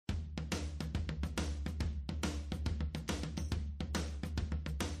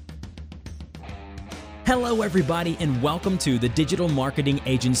Hello, everybody, and welcome to the Digital Marketing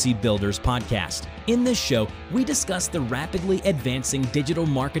Agency Builders Podcast. In this show, we discuss the rapidly advancing digital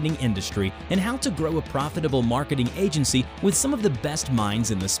marketing industry and how to grow a profitable marketing agency with some of the best minds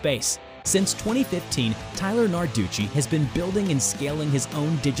in the space. Since 2015, Tyler Narducci has been building and scaling his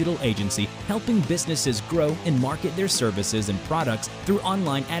own digital agency, helping businesses grow and market their services and products through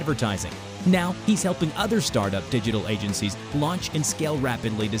online advertising. Now, he's helping other startup digital agencies launch and scale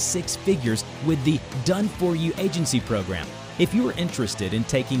rapidly to six figures with the Done For You Agency program. If you are interested in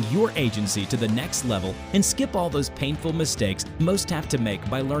taking your agency to the next level and skip all those painful mistakes most have to make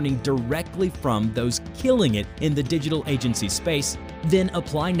by learning directly from those killing it in the digital agency space, then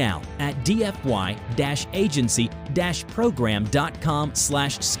apply now at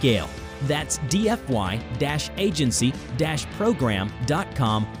dfy-agency-program.com/scale. That's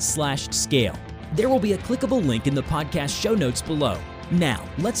dfy-agency-program.com/scale. There will be a clickable link in the podcast show notes below. Now,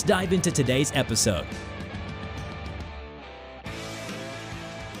 let's dive into today's episode.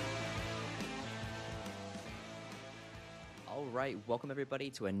 All right, welcome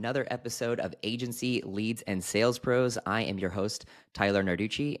everybody to another episode of Agency Leads and Sales Pros. I am your host, Tyler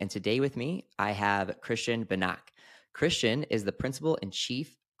Narducci, and today with me, I have Christian Banach. Christian is the Principal and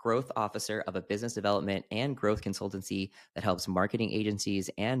Chief Growth Officer of a business development and growth consultancy that helps marketing agencies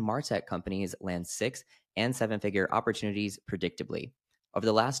and MarTech companies land 6- and 7-figure opportunities predictably. Over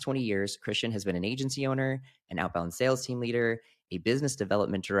the last 20 years, Christian has been an agency owner, an outbound sales team leader, a business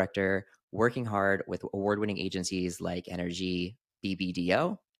development director, working hard with award-winning agencies like Energy,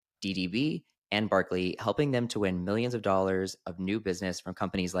 BBDO, DDB, and Barkley, helping them to win millions of dollars of new business from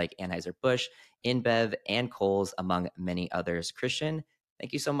companies like Anheuser-Busch, InBev, and Kohl's, among many others. Christian,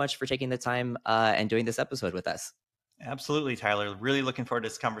 thank you so much for taking the time and doing this episode with us. Absolutely, Tyler. Really looking forward to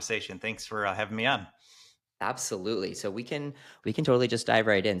this conversation. Thanks for having me on. Absolutely. So we can totally just dive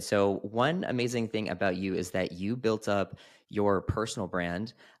right in. So one amazing thing about you is that you built up your personal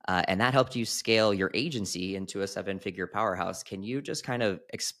brand, and that helped you scale your agency into a 7-figure powerhouse. Can you just kind of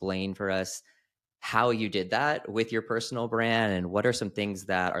explain for us how you did that with your personal brand, and what are some things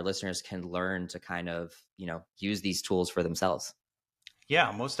that our listeners can learn to kind of, use these tools for themselves?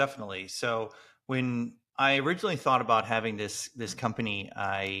 Yeah, most definitely. So when I originally thought about having this company,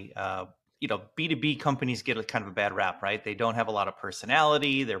 B2B companies get a kind of a bad rap, right? They don't have a lot of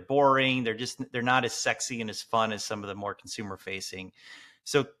personality. They're boring. They're not as sexy and as fun as some of the more consumer facing.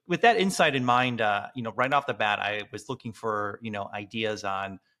 So with that insight in mind, right off the bat, I was looking for, ideas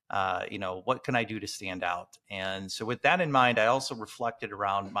on, what can I do to stand out? And so with that in mind, I also reflected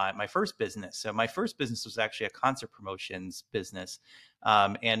around my first business. So my first business was actually a concert promotions business.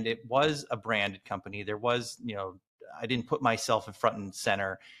 And it was a branded company. There was, I didn't put myself in front and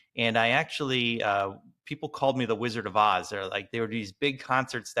center. And I actually, people called me the Wizard of Oz. There were these big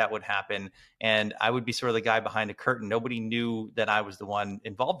concerts that would happen, and I would be sort of the guy behind the curtain. Nobody knew that I was the one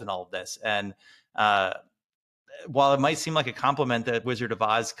involved in all of this. And while it might seem like a compliment, that Wizard of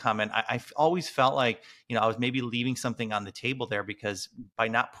Oz comment, I always felt like, I was maybe leaving something on the table there, because by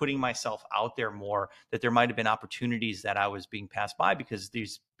not putting myself out there more, that there might have been opportunities that I was being passed by, because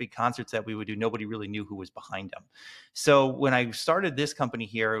these big concerts that we would do, nobody really knew who was behind them. So when I started this company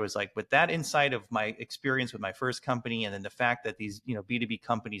here, it was like, with that insight of my experience with my first company, and then the fact that these, B2B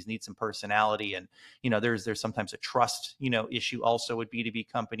companies need some personality, and, there's sometimes a trust, issue also with B2B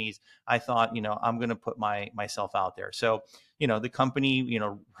companies. I thought, I'm going to put myself out there. So, the company,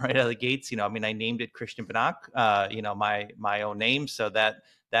 right out of the gates, I named it Christian Banach, my own name. So that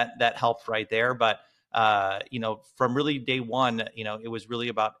helped right there. But, from really day one, it was really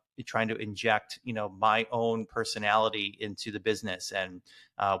about trying to inject, my own personality into the business. And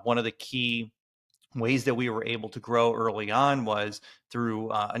one of the key ways that we were able to grow early on was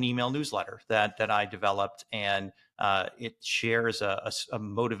through an email newsletter that I developed, and it shares a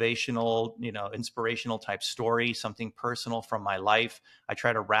motivational, inspirational type story, something personal from my life. I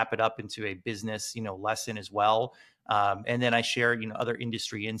try to wrap it up into a business, lesson as well. And then I share, other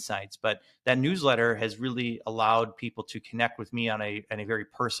industry insights. But that newsletter has really allowed people to connect with me on a very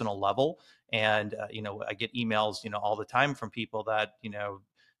personal level. And, I get emails, all the time from people that,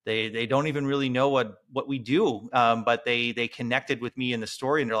 they don't even really know what we do, but they connected with me in the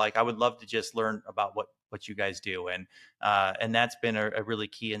story, and they're like, I would love to just learn about what you guys do. And that's been a really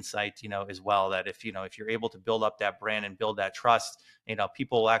key insight, as well, that if you're able to build up that brand and build that trust,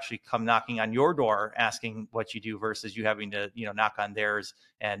 people will actually come knocking on your door asking what you do, versus you having to, knock on theirs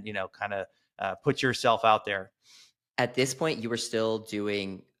and, kind of put yourself out there. At this point, you were still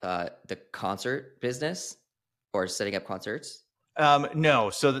doing the concert business or setting up concerts? No.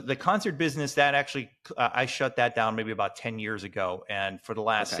 So the concert business that actually, I shut that down maybe about 10 years ago. And for the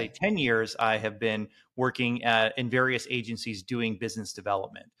last, say, Okay. 10 years, I have been working in various agencies doing business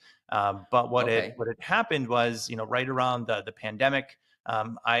development. But Okay. what had happened was, right around the pandemic,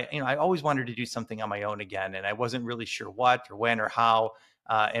 I always wanted to do something on my own again, and I wasn't really sure what or when or how.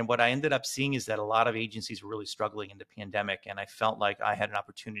 And what I ended up seeing is that a lot of agencies were really struggling in the pandemic, and I felt like I had an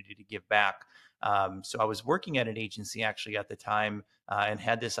opportunity to give back. So I was working at an agency actually at the time, and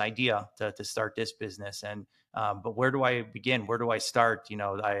had this idea to start this business. And but where do I begin? Where do I start?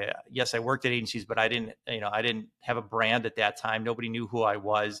 Yes, I worked at agencies, but I didn't have a brand at that time. Nobody knew who I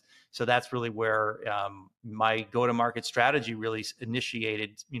was. So that's really where my go-to-market strategy really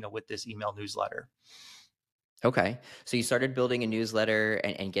initiated, with this email newsletter. Okay. So you started building a newsletter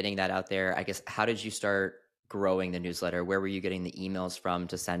and getting that out there. I guess, how did you start growing the newsletter? Where were you getting the emails from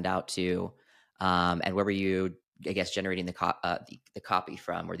to send out to? And where were you, I guess, generating the copy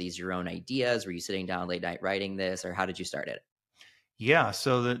from? Were these your own ideas? Were you sitting down late night writing this, or how did you start it? Yeah,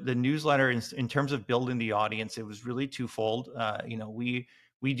 so the newsletter in terms of building the audience, it was really twofold.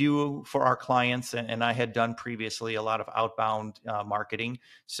 We do for our clients, and I had done previously a lot of outbound marketing.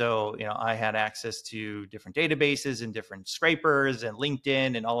 So I had access to different databases and different scrapers and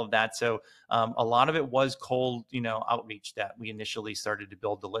LinkedIn and all of that. So a lot of it was cold, outreach that we initially started to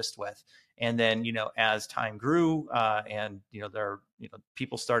build the list with. And then as time grew, and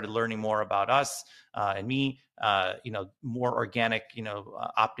people started learning more about us and me, more organic,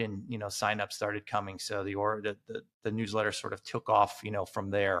 opt-in, signups started coming. So the newsletter sort of took off,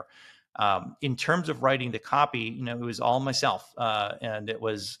 from there. In terms of writing the copy, it was all myself, and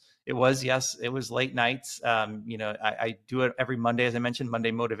yes, it was late nights. I do it every Monday, as I mentioned,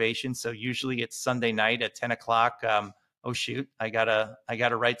 Monday motivation. So usually it's Sunday night at 10 o'clock. Oh shoot, I gotta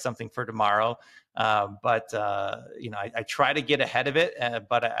write something for tomorrow. I try to get ahead of it,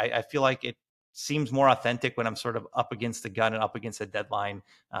 but I feel like it seems more authentic when I'm sort of up against the gun and up against a deadline.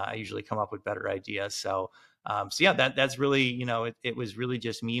 I usually come up with better ideas. So yeah, that's really, it was really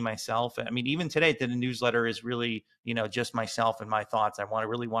just me, myself. I mean, even today, the newsletter is really, just myself and my thoughts. I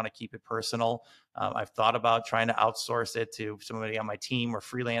really want to keep it personal. I've thought about trying to outsource it to somebody on my team or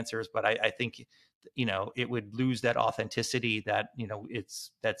freelancers, but I think, it would lose that authenticity that,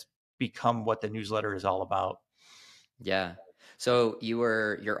 that's become what the newsletter is all about. Yeah. So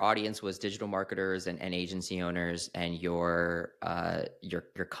your audience was digital marketers and agency owners, and your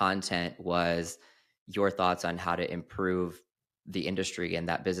content was your thoughts on how to improve the industry and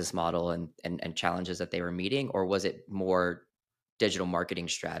that business model and challenges that they were meeting, or was it more digital marketing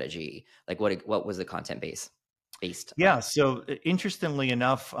strategy? Like what was the content based Yeah. on? So interestingly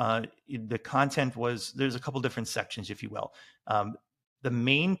enough, the content there's a couple different sections, if you will. The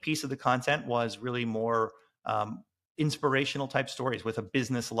main piece of the content was really more inspirational type stories with a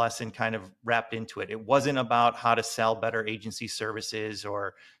business lesson kind of wrapped into it. It wasn't about how to sell better agency services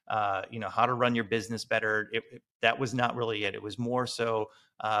or, how to run your business better. That was not really it. It was more so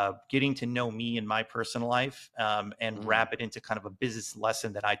getting to know me and my personal life, and Mhm. wrap it into kind of a business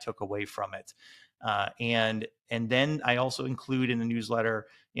lesson that I took away from it. And then I also include in the newsletter,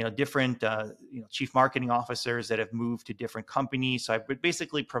 different chief marketing officers that have moved to different companies. So I would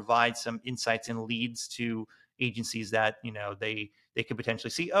basically provide some insights and leads to agencies that they could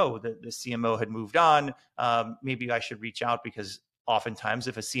potentially see. Oh, the CMO had moved on. Maybe I should reach out, because oftentimes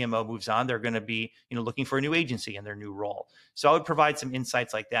if a CMO moves on, they're going to be looking for a new agency in their new role. So I would provide some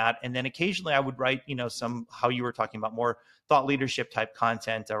insights like that, and then occasionally I would write some, how you were talking about, more thought leadership type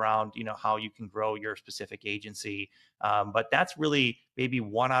content around how you can grow your specific agency. But that's really maybe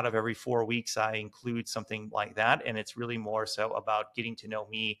 1 out of every 4 weeks I include something like that, and it's really more so about getting to know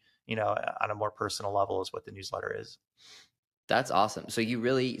me on a more personal level, is what the newsletter is. That's awesome. So you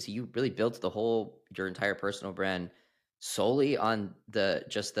really built your entire personal brand solely on the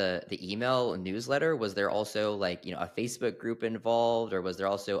email newsletter. Was there also, like, a Facebook group involved, or was there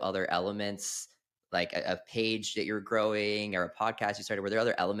also other elements, like a page that you're growing or a podcast you started? Were there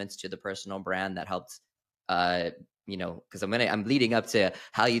other elements to the personal brand that helped? Uh, because I'm leading up to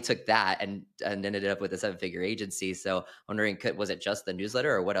how you took that and ended up with a seven-figure agency. So wondering, was it just the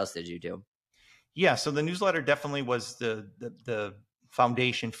newsletter, or what else did you do? Yeah, so the newsletter definitely was the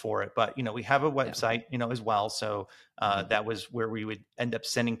foundation for it, but we have a Yeah. website, as well. So Mhm. that was where we would end up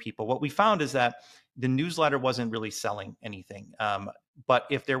sending people. What we found is that the newsletter wasn't really selling anything, but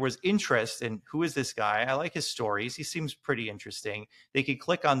if there was interest in, who is this guy? I like his stories. He seems pretty interesting. They could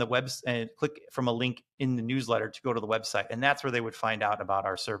click on the web and click from a link in the newsletter to go to the website, and that's where they would find out about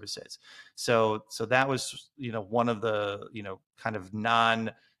our services. So that was one of the kind of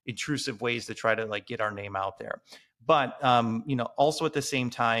non intrusive ways to try to like get our name out there. But also at the same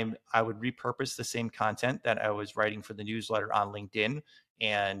time, I would repurpose the same content that I was writing for the newsletter on LinkedIn,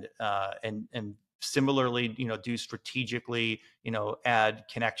 and similarly, do strategically, add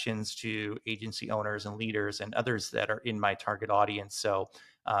connections to agency owners and leaders and others that are in my target audience. So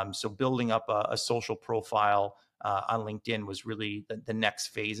building up a social profile on LinkedIn was really the next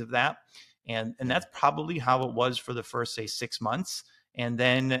phase of that. And that's probably how it was for the first, say, 6 months. And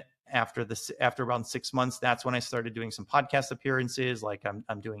then after around 6 months, that's when I started doing some podcast appearances like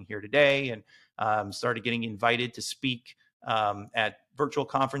I'm doing here today, and started getting invited to speak at virtual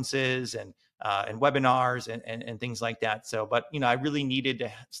conferences and webinars and things like that. So, but I really needed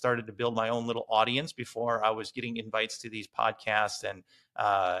to started to build my own little audience before I was getting invites to these podcasts and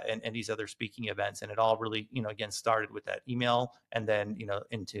these other speaking events. And it all really, again, started with that email, and then,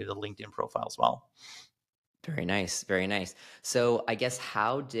 into the LinkedIn profile as well. Very nice. Very nice. So I guess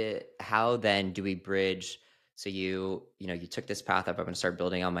how then do we bridge? So you took this path up. I'm going to start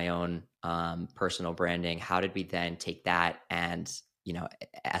building on my own personal branding. How did we then take that and,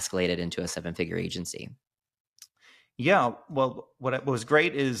 escalate it into a 7-figure agency? Yeah, well, what was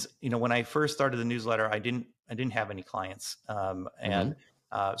great is, when I first started the newsletter, I didn't have any clients, and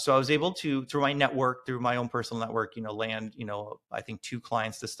so I was able to, through my network, through my own personal network, land, I think 2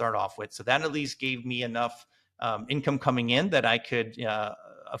 clients to start off with. So that at least gave me enough income coming in that I could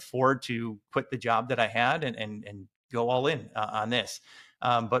afford to quit the job that I had and go all in on this.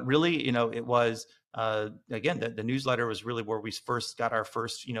 But really, it was again, the newsletter was really where we first got our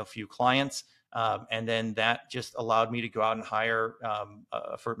first, few clients. And then that just allowed me to go out and hire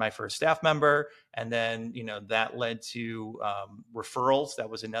for my first staff member. And then, that led to referrals. That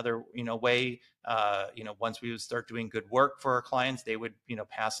was another, way, once we would start doing good work for our clients, they would,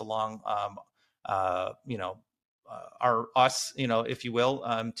 pass along, us, if you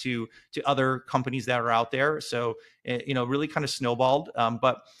will, to other companies that are out there. So, really kind of snowballed.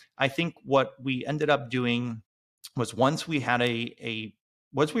 But I think what we ended up doing was once we had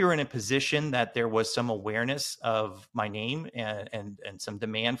once we were in a position that there was some awareness of my name and some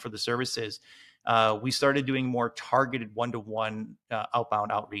demand for the services, we started doing more targeted one-to-one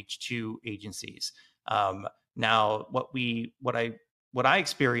outbound outreach to agencies. Now, what I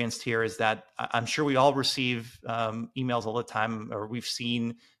experienced here is that I'm sure we all receive emails all the time, or we've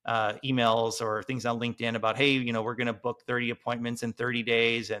seen emails or things on LinkedIn about, hey, we're going to book 30 appointments in 30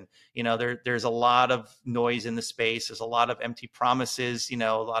 days. And, there's a lot of noise in the space. There's a lot of empty promises, a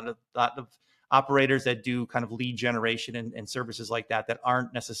lot of operators that do kind of lead generation and services like that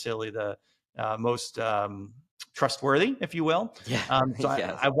aren't necessarily the most trustworthy, if you will. Yeah. So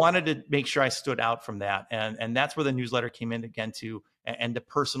Yes. I wanted to make sure I stood out from that. And that's where the newsletter came in again too, and the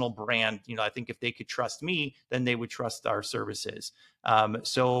personal brand. I think if they could trust me, then they would trust our services.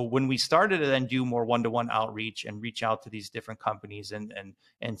 So when we started to then do more one-to-one outreach and reach out to these different companies and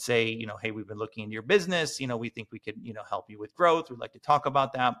say, hey, we've been looking into your business, we think we could, help you with growth. We'd like to talk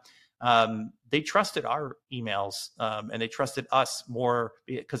about that. They trusted our emails, and they trusted us more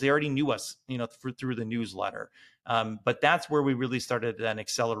because they already knew us, through the newsletter. But that's where we really started to then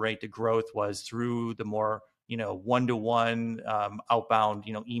accelerate the growth, was through the more, one-to-one outbound,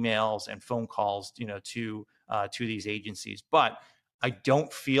 emails and phone calls, to these agencies. But I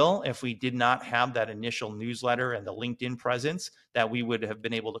don't feel if we did not have that initial newsletter and the LinkedIn presence that we would have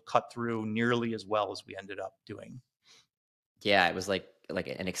been able to cut through nearly as well as we ended up doing. Yeah, it was like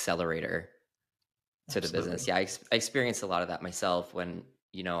an accelerator to the business. Absolutely. Yeah, I experienced a lot of that myself when,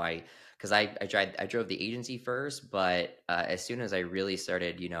 because I drove the agency first, but as soon as I really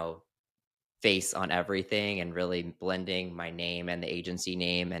started, face on everything and really blending my name and the agency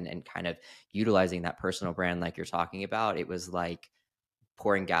name and kind of utilizing that personal brand like you're talking about, it was like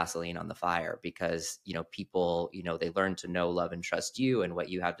pouring gasoline on the fire, because people, they learn to know, love, and trust you and what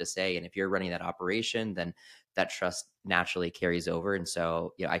you have to say. And if you're running that operation, then that trust naturally carries over. And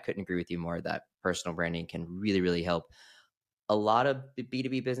so I couldn't agree with you more that personal branding can really, really help a lot of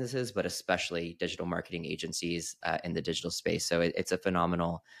B2B businesses, but especially digital marketing agencies in the digital space. So it's a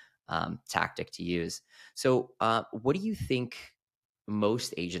phenomenal tactic to use. So what do you think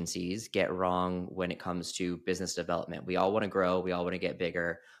most agencies get wrong when it comes to business development? We all want to grow. We all want to get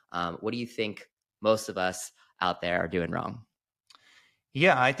bigger. What do you think most of us out there are doing wrong?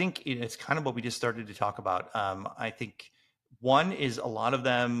 Yeah, I think it's kind of what we just started to talk about. I think one is a lot of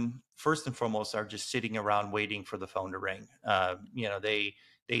them, first and foremost, are just sitting around waiting for the phone to ring.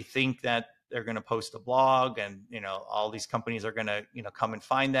 They think that they're going to post a blog, and all these companies are going to come and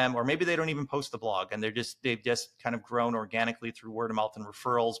find them, or maybe they don't even post a blog, and they've just kind of grown organically through word of mouth and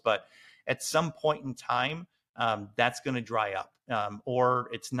referrals. But at some point in time, that's going to dry up, or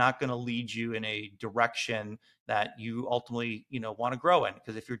it's not going to lead you in a direction that you ultimately, want to grow in.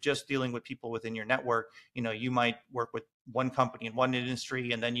 Because if you're just dealing with people within your network, you might work with one company in one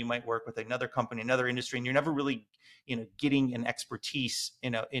industry, and then you might work with another company, another industry, and you're never really, getting an expertise,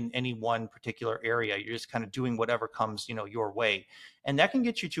 in any one particular area. You're just kind of doing whatever comes, your way. And that can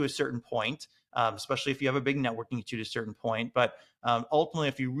get you to a certain point, especially if you have a big network, can get you to a certain point. But ultimately,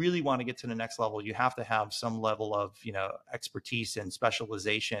 if you really want to get to the next level, you have to have some level of, expertise and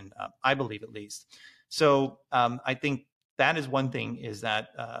specialization, I believe, at least. So I think that is one thing, is that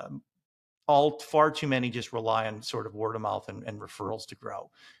far too many just rely on sort of word of mouth and referrals to grow.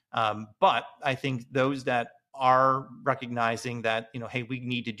 But I think those that are recognizing that, hey, we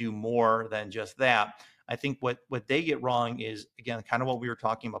need to do more than just that. I think what they get wrong is, again, kind of what we were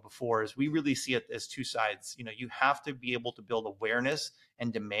talking about before, is we really see it as two sides. You have to be able to build awareness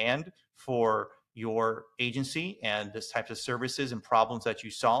and demand for your agency and the types of services and problems that you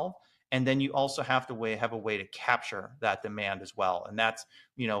solve. And then you also have to have a way to capture that demand as well. And that's,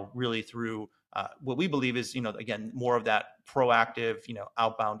 really through what we believe is, again, more of that proactive,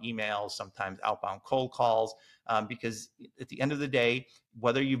 outbound emails, sometimes outbound cold calls, because at the end of the day,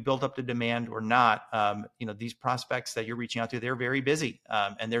 whether you've built up the demand or not, these prospects that you're reaching out to, they're very busy,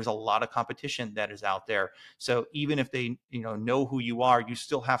 and there's a lot of competition that is out there. So even if they, know who you are, you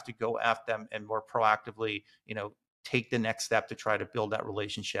still have to go after them and more proactively, take the next step to try to build that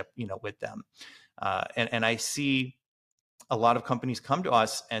relationship, with them. And I see a lot of companies come to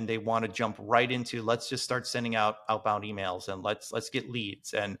us and they want to jump right into, let's just start sending out outbound emails and let's get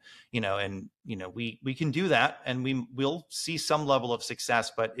leads. And, we can do that, and we'll see some level of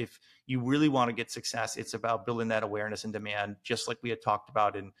success. But if you really want to get success, it's about building that awareness and demand, just like we had talked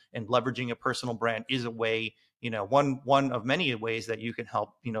about, and leveraging a personal brand is a way, one of many ways that you can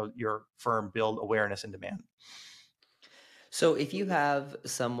help, your firm build awareness and demand. So if you have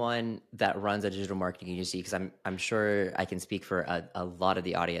someone that runs a digital marketing agency, because I'm sure I can speak for a lot of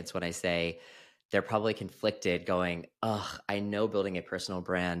the audience when I say they're probably conflicted, going, "Ugh, I know building a personal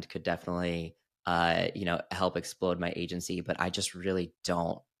brand could definitely, help explode my agency, but I just really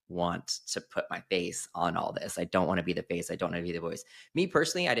don't want to put my face on all this. I don't want to be the face. I don't want to be the voice." Me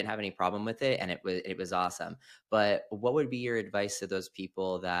personally, I didn't have any problem with it, and it was awesome. But what would be your advice to those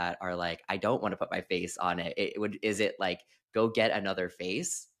people that are like, "I don't want to put my face on it"? Is it like, go get another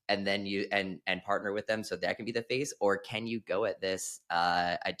face and then you and partner with them so that can be the face, or can you go at this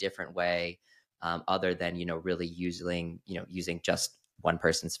a different way, other than really using just one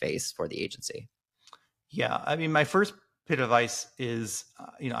person's face for the agency? Yeah, I mean, my first bit of advice is,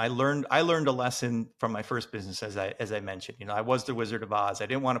 I learned a lesson from my first business, as I mentioned. I was the Wizard of Oz. I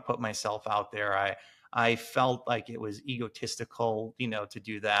didn't want to put myself out there. I felt like it was egotistical, to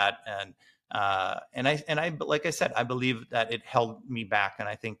do that, and I like I said, I believe that it held me back, and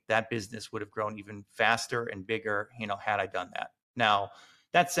I think that business would have grown even faster and bigger, had I done that. Now,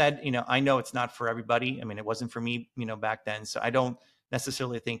 that said, I know it's not for everybody. I mean, it wasn't for me, back then, so I don't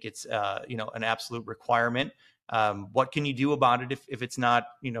necessarily think it's an absolute requirement. What can you do about it if it's not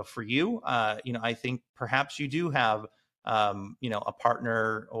for you? I think perhaps you do have a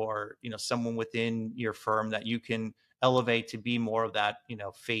partner, or someone within your firm that you can elevate to be more of that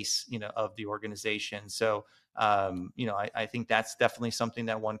face of the organization. So I think that's definitely something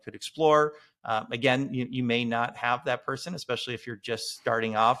that one could explore. Again, you may not have that person, especially if you're just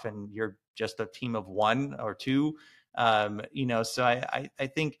starting off and you're just a team of one or two. So I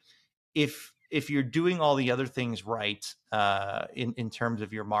think if you're doing all the other things right, in terms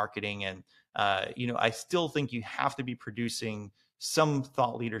of your marketing, and I still think you have to be producing some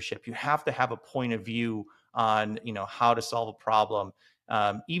thought leadership. You have to have a point of view on how to solve a problem,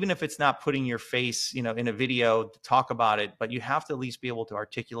 even if it's not putting your face in a video to talk about it, but you have to at least be able to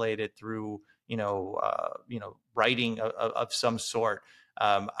articulate it through writing of some sort.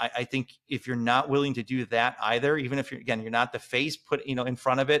 I think if you're not willing to do that either, even if you're not the face put in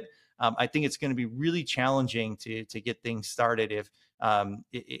front of it, I think it's going to be really challenging to get things started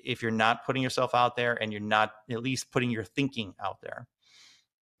if you're not putting yourself out there, and you're not at least putting your thinking out there.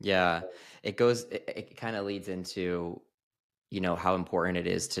 Yeah, it kind of leads into how important it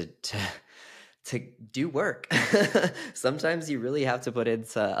is to do work. Sometimes you really have to put in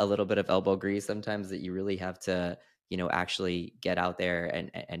a little bit of elbow grease. Sometimes that you really have to, actually get out there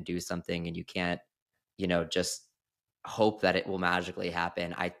and do something, and you can't, just hope that it will magically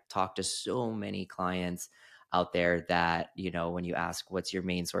happen. I talk to so many clients out there that, when you ask what's your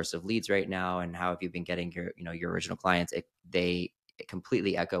main source of leads right now and how have you been getting your original clients, they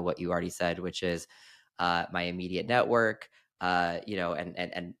completely echo what you already said, which is my immediate network,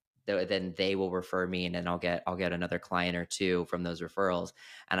 and then they will refer me, and then I'll get another client or two from those referrals.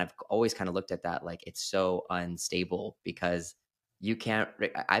 And I've always kind of looked at that like it's so unstable because you can't.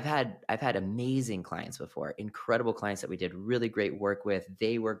 I've had amazing clients before, incredible clients that we did really great work with.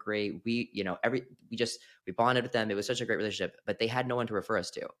 They were great. We bonded with them. It was such a great relationship, but they had no one to refer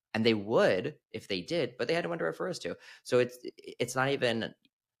us to, and they would if they did, but they had no one to refer us to. So it's not even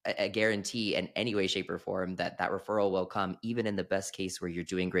a guarantee in any way, shape, or form that that referral will come, even in the best case where you're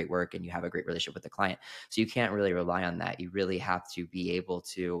doing great work and you have a great relationship with the client. So you can't really rely on that. You really have to be able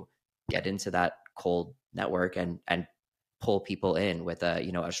to get into that cold network and pull people in with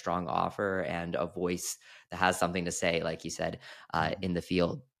a strong offer and a voice that has something to say, like you said, in the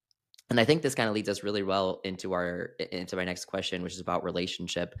field. And I think this kind of leads us really well into my next question, which is about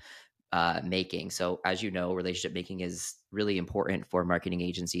relationship making. So, as you know, relationship making is really important for marketing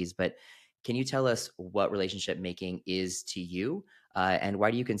agencies. But can you tell us what relationship making is to you, and why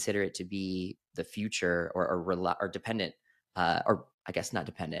do you consider it to be the future, or dependent, or I guess not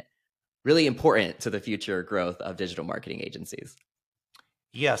dependent, really important to the future growth of digital marketing agencies?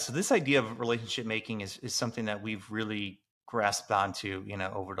 Yeah, so this idea of relationship making is something that we've really grasped onto,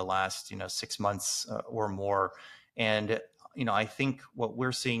 over the last, 6 months or more. And, I think what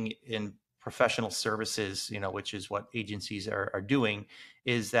we're seeing in professional services, which is what agencies are doing,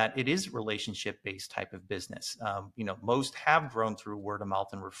 is that it is relationship based type of business. Most have grown through word of mouth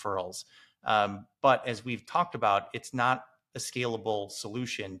and referrals. But as we've talked about, it's not a scalable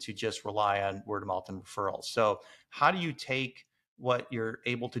solution to just rely on word of mouth and referrals. So how do you take what you're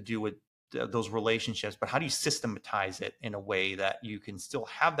able to do with those relationships, but how do you systematize it in a way that you can still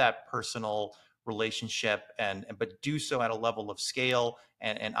have that personal relationship and but do so at a level of scale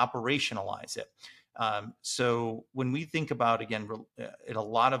and operationalize it. So when we think about, again, in a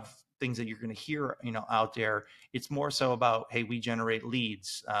lot of things that you're going to hear, out there, it's more so about, hey, we generate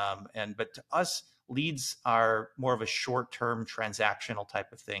leads, but to us, leads are more of a short-term transactional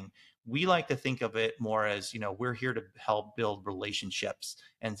type of thing. We like to think of it more as, we're here to help build relationships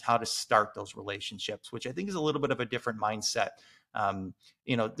and how to start those relationships, which I think is a little bit of a different mindset.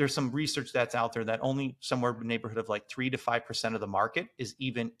 There's some research that's out there that only somewhere in the neighborhood of like 3 to 5% of the market is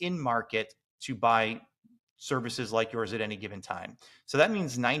even in market to buy services like yours at any given time. So that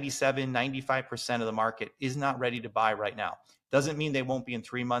means 95% of the market is not ready to buy right now. Doesn't mean they won't be in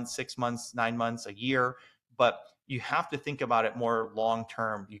 3 months, 6 months, 9 months, a year, but you have to think about it more long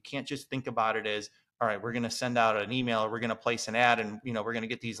term. You can't just think about it as, all right, we're going to send out an email, or we're going to place an ad, and we're going to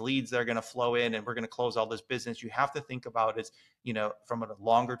get these leads that are going to flow in, and we're going to close all this business. You have to think about it, from a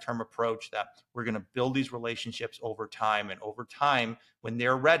longer term approach, that we're going to build these relationships over time, and over time, when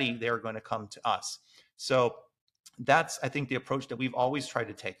they're ready, they're going to come to us. So that's, I think, the approach that we've always tried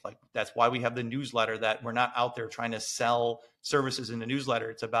to take. Like, that's why we have the newsletter, that we're not out there trying to sell services in the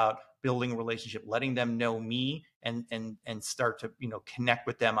newsletter. It's about building a relationship, letting them know me, and start to, connect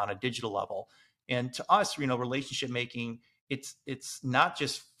with them on a digital level. And to us, relationship making, it's not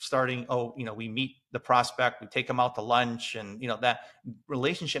just starting, we meet the prospect, we take them out to lunch, and that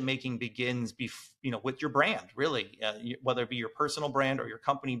relationship making begins with your brand, really, whether it be your personal brand or your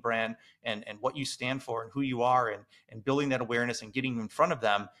company brand, and what you stand for and who you are, and building that awareness and getting in front of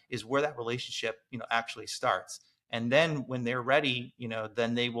them is where that relationship actually starts. And then when they're ready,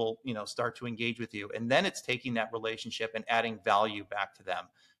 then they will start to engage with you, and then it's taking that relationship and adding value back to them,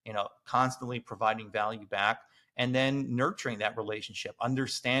 constantly providing value back, and then nurturing that relationship,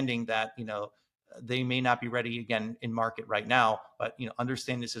 understanding that they may not be ready again in market right now, but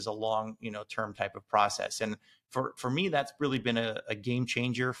understand this is a long term type of process. And for me, that's really been a game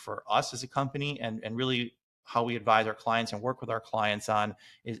changer for us as a company, and really how we advise our clients and work with our clients on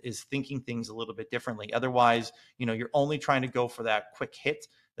is thinking things a little bit differently. Otherwise, you're only trying to go for that quick hit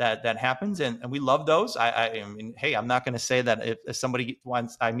that happens, and we love those. I mean, hey, I'm not going to say that if somebody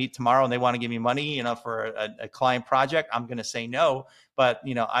wants, I meet tomorrow and they want to give me money, for a client project, I'm going to say no. But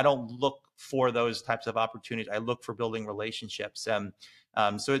I don't look for those types of opportunities. I look for building relationships.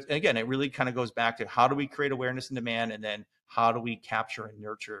 So again, it really kind of goes back to, how do we create awareness and demand, and then how do we capture and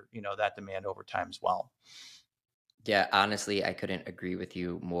nurture that demand over time as well. Yeah, honestly, I couldn't agree with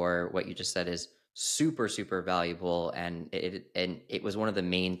you more. What you just said is super, super valuable, and it was one of the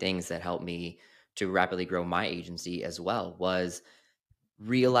main things that helped me to rapidly grow my agency as well, was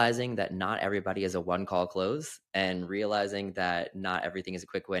realizing that not everybody is a one call close, and realizing that not everything is a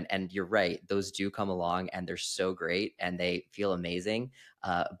quick win. And you're right, those do come along and they're so great and they feel amazing.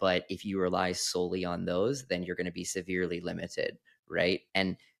 But if you rely solely on those, then you're going to be severely limited, right?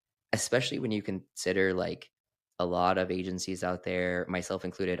 And especially when you consider, like, a lot of agencies out there, myself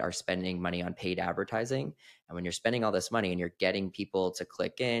included, are spending money on paid advertising. And when you're spending all this money and you're getting people to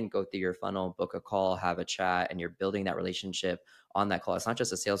click in, go through your funnel, book a call, have a chat, and you're building that relationship on that call, it's not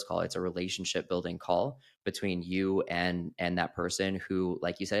just a sales call, it's a relationship building call between you and that person who,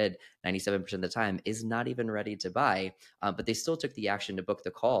 like you said, 97% of the time is not even ready to buy, but they still took the action to book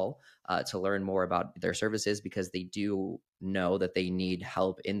the call to learn more about their services because they do know that they need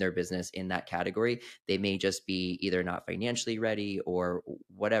help in their business in that category. They may just be either not financially ready or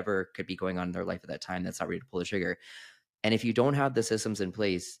whatever could be going on in their life at that time that's not ready to pull the trigger. And if you don't have the systems in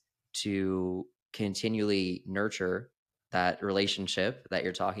place to continually nurture that relationship that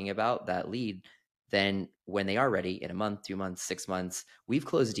you're talking about, that lead, then when they are ready in a month, 2 months, 6 months, we've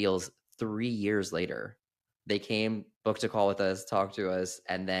closed deals 3 years later. They came, booked a call with us, talked to us,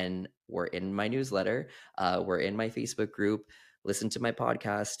 and then were in my newsletter, were in my Facebook group, listened to my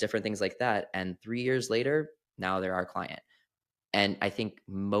podcast, different things like that. And 3 years later, now they're our client. And I think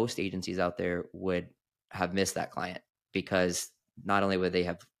most agencies out there would have missed that client because not only would they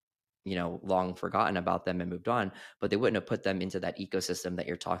have, long forgotten about them and moved on, but they wouldn't have put them into that ecosystem that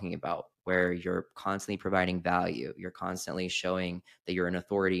you're talking about, where you're constantly providing value. You're constantly showing that you're an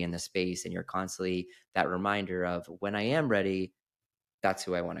authority in the space, and you're constantly that reminder of when I am ready, that's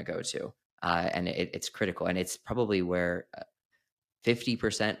who I want to go to. And it's critical. And it's probably where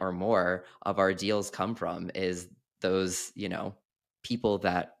 50% or more of our deals come from is those, people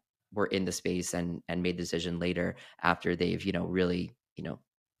that were in the space and made the decision later after they've, really,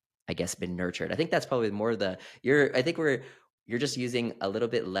 I guess been nurtured. I think that's probably more you're just using a little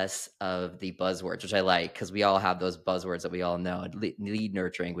bit less of the buzzwords, which I like because we all have those buzzwords that we all know. Lead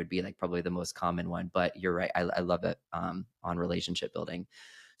nurturing would be like probably the most common one, but you're right. I love it on relationship building.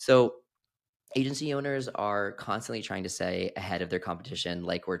 So agency owners are constantly trying to stay ahead of their competition,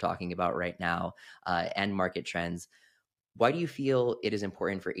 like we're talking about right now, and market trends. Why do you feel it is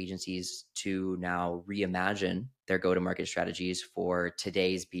important for agencies to now reimagine their go-to-market strategies for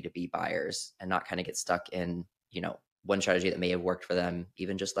today's B2B buyers and not kind of get stuck in, one strategy that may have worked for them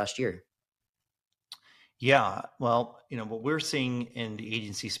even just last year? Yeah, well, what we're seeing in the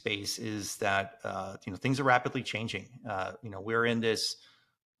agency space is that things are rapidly changing. We're in this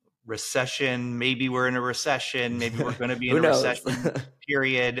recession. Maybe we're in a recession. Maybe we're going to be in Who a knows? recession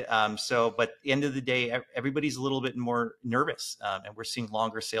period. But at the end of the day, everybody's a little bit more nervous, and we're seeing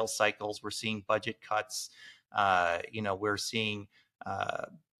longer sales cycles. We're seeing budget cuts. We're seeing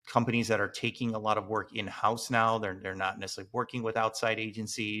companies that are taking a lot of work in-house now. They're not necessarily working with outside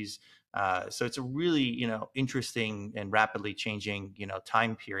agencies. So it's a really, interesting and rapidly changing,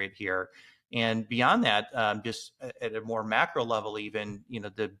 time period here. And beyond that, just at a more macro level, even,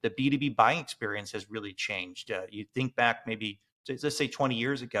 the B2B buying experience has really changed. You think back maybe, let's say 20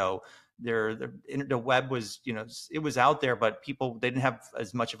 years ago, the web was, it was out there, but they didn't have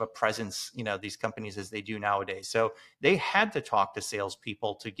as much of a presence, these companies as they do nowadays. So they had to talk to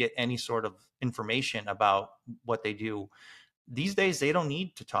salespeople to get any sort of information about what they do. These days, they don't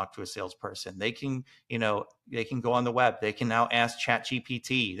need to talk to a salesperson. They can, they can go on the web. They can now ask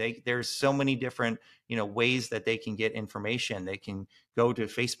ChatGPT. There's so many different, ways that they can get information. They can go to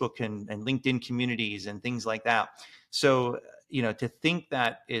Facebook and LinkedIn communities and things like that. So, to think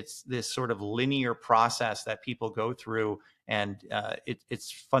that it's this sort of linear process that people go through, and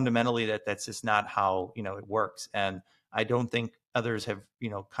it's fundamentally that's just not how, it works. And I don't think others have,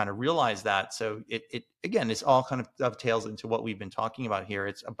 kind of realized that. So it again, it's all kind of dovetails into what we've been talking about here.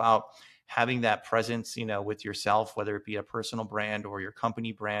 It's about having that presence, with yourself, whether it be a personal brand or your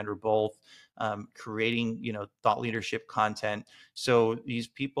company brand or both, creating, thought leadership content. So these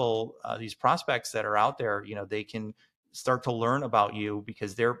people, these prospects that are out there, they can start to learn about you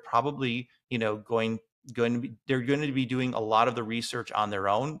because they're probably, they're going to be doing a lot of the research on their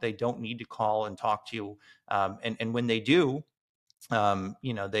own. They don't need to call and talk to you. And when they do,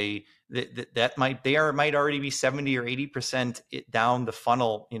 they might already be 70 or 80% down the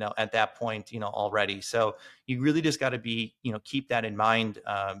funnel, at that point, already. So you really just got to be, keep that in mind.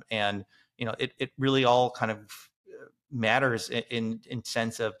 And, it really all kind of matters in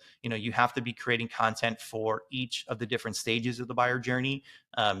sense of, you have to be creating content for each of the different stages of the buyer journey.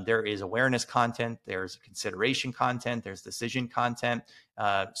 There is awareness content, there's consideration content, there's decision content.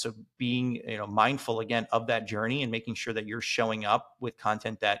 So being, mindful again of that journey and making sure that you're showing up with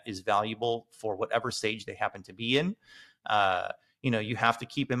content that is valuable for whatever stage they happen to be in. You have to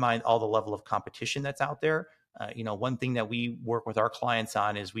keep in mind all the level of competition that's out there. One thing that we work with our clients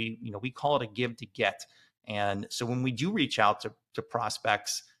on is we call it a give to get. And so when we do reach out to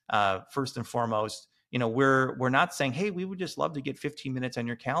prospects, first and foremost, we're not saying, hey, we would just love to get 15 minutes on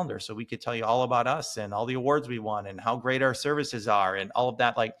your calendar so we could tell you all about us and all the awards we won and how great our services are and all of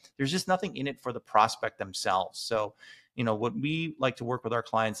that. Like, there's just nothing in it for the prospect themselves. So, what we like to work with our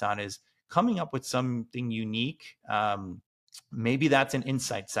clients on is coming up with something unique. Maybe that's an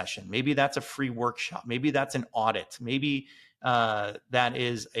insight session. Maybe that's a free workshop. Maybe that's an audit. Maybe that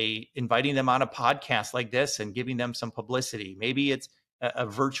is inviting them on a podcast like this and giving them some publicity. Maybe it's a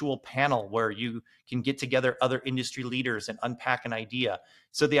virtual panel where you can get together other industry leaders and unpack an idea.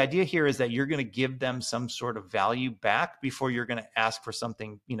 So the idea here is that you're going to give them some sort of value back before you're going to ask for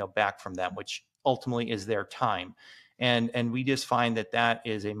something, back from them, which ultimately is their time. And we just find that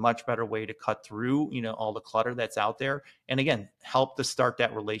is a much better way to cut through, all the clutter that's out there. And again, help to start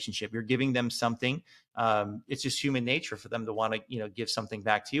that relationship. You're giving them something. It's just human nature for them to want to, give something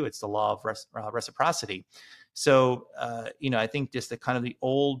back to you. It's the law of reciprocity. So, I think just the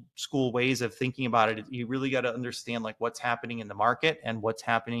old school ways of thinking about it, you really got to understand like what's happening in the market and what's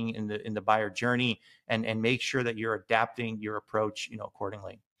happening in the buyer journey, and make sure that you're adapting your approach,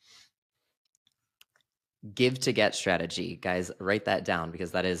 accordingly. Give to get strategy, guys. Write that down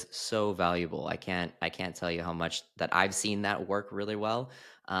because that is so valuable. I can't tell you how much that I've seen that work really well.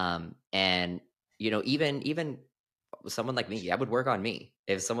 And even someone like me, that would work on me.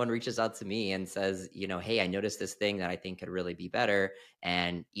 If someone reaches out to me and says, hey, I noticed this thing that I think could really be better,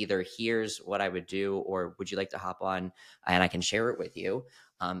 and either here's what I would do, or would you like to hop on and I can share it with you,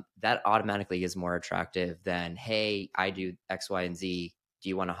 that automatically is more attractive than, hey, I do X, Y, and Z. Do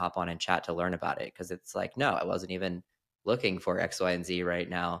you want to hop on and chat to learn about it? Because it's like, no, I wasn't even looking for X, Y, and Z right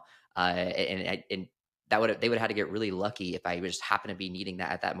now. And they would have had to get really lucky if I just happen to be needing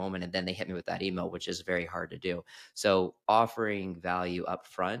that at that moment, and then they hit me with that email, which is very hard to do. So offering value up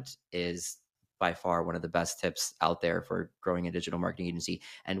front is by far one of the best tips out there for growing a digital marketing agency.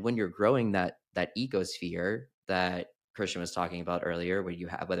 And when you're growing that ecosphere that Christian was talking about earlier, where you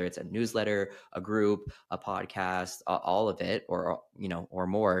have, whether it's a newsletter, a group, a podcast, all of it, or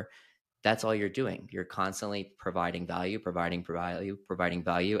more, that's all you're doing. You're constantly providing value,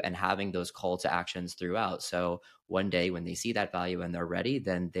 and having those call to actions throughout. So one day when they see that value and they're ready,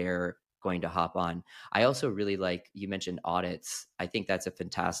 then they're going to hop on. I also really like, you mentioned audits. I think that's a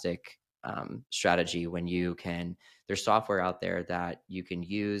fantastic strategy when there's software out there that you can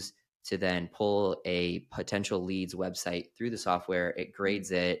use to then pull a potential lead's website through the software. It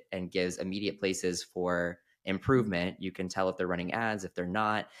grades it and gives immediate places for improvement. You can tell if they're running ads, if they're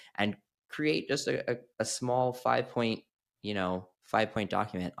not, and create just a small 5-point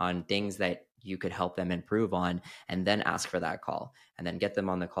document on things that you could help them improve on, and then ask for that call, and then get them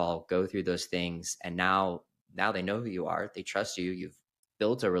on the call, go through those things. And now they know who you are. They trust you. You've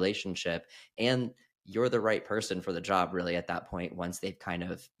built a relationship, and you're the right person for the job really at that point, once they've kind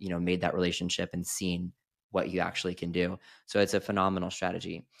of, made that relationship and seen what you actually can do. So it's a phenomenal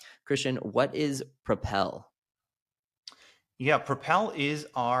strategy. Christian, what is Propel? Yeah, Propel is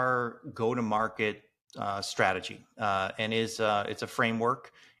our go-to-market strategy, and it's a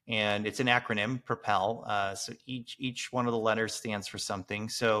framework, and it's an acronym, Propel. So each one of the letters stands for something.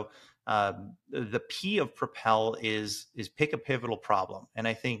 So the P of Propel is pick a pivotal problem, and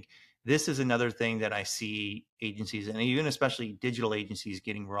I think this is another thing that I see agencies, and even especially digital agencies,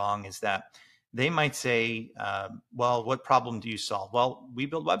 getting wrong, is that they might say, well, what problem do you solve? Well, we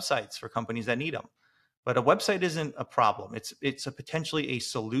build websites for companies that need them. But a website isn't a problem. It's a potentially a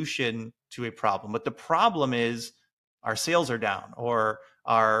solution to a problem. But the problem is our sales are down or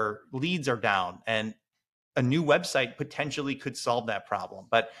our leads are down, and a new website potentially could solve that problem.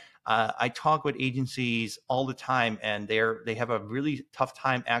 But I talk with agencies all the time, and they have a really tough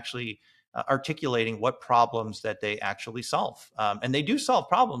time actually articulating what problems that they actually solve. And they do solve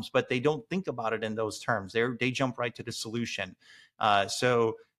problems, but they don't think about it in those terms. They jump right to the solution.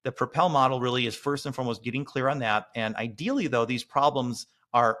 So the Propel model really is first and foremost getting clear on that. And ideally, though, these problems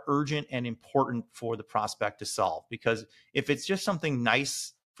are urgent and important for the prospect to solve, because if it's just something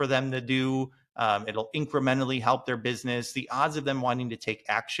nice for them to do, it'll incrementally help their business. The odds of them wanting to take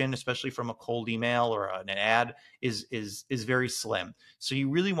action, especially from a cold email or an ad, is very slim. So you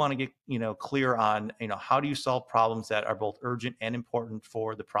really want to get clear on how do you solve problems that are both urgent and important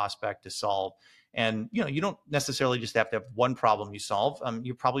for the prospect to solve. And you don't necessarily just have to have one problem you solve.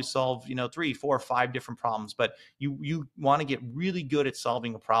 You probably solve 3, 4, 5 different problems, but you want to get really good at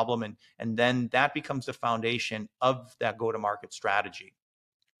solving a problem, and then that becomes the foundation of that go-to-market strategy.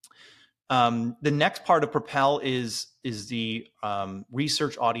 The next part of Propel is the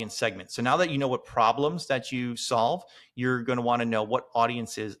research audience segment. So now that you know what problems that you solve, you're going to want to know what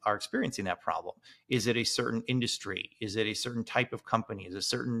audiences are experiencing that problem. Is it a certain industry? Is it a certain type of company? Is it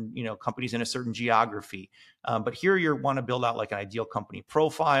certain, companies in a certain geography? But here you want to build out like an ideal company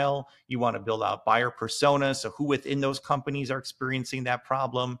profile. You want to build out buyer persona. So who within those companies are experiencing that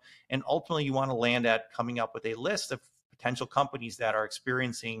problem? And ultimately you want to land at coming up with a list of potential companies that are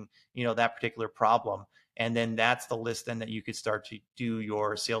experiencing, that particular problem. And then that's the list then that you could start to do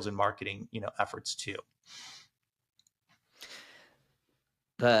your sales and marketing, efforts to.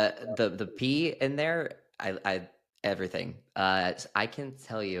 The P in there, I everything. I can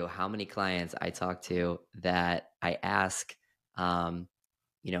tell you how many clients I talk to that I ask,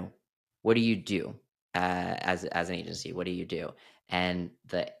 what do you do as an agency? What do you do? And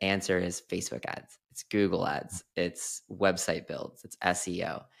the answer is Facebook ads, it's Google ads, it's website builds, it's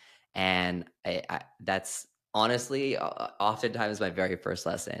SEO, and that's honestly oftentimes my very first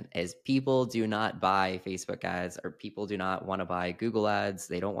lesson is people do not buy Facebook ads, or people do not want to buy Google ads.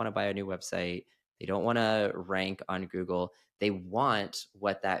 They don't want to buy a new website. They don't want to rank on Google. They want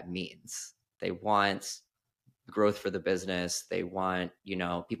what that means. They want growth for the business. They want,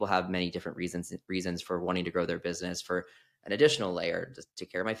 people have many different reasons for wanting to grow their business, for an additional layer to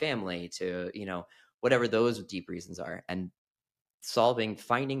take care of my family, to, whatever those deep reasons are. And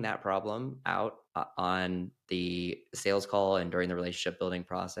finding that problem out on the sales call and during the relationship building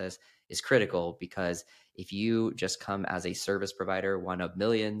process is critical, because if you just come as a service provider, one of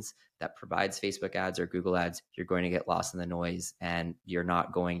millions that provides Facebook ads or Google ads, you're going to get lost in the noise, and you're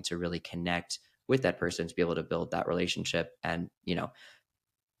not going to really connect with that person to be able to build that relationship. And,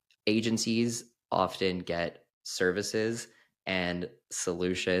 agencies often get services and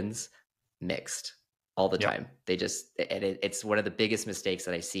solutions mixed all the time. They just, it's one of the biggest mistakes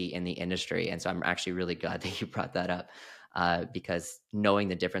that I see in the industry. And so I'm actually really glad that you brought that up, because knowing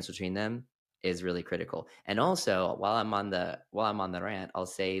the difference between them is really critical. And also, while I'm on the rant, I'll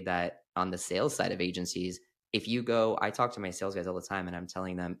say that on the sales side of agencies, if you go, I talk to my sales guys all the time, and I'm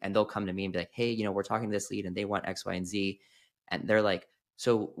telling them, and they'll come to me and be like, hey, we're talking to this lead and they want X, Y, and Z. And they're like,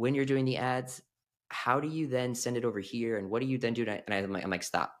 so when you're doing the ads, how do you then send it over here? And what do you then do? And I'm like,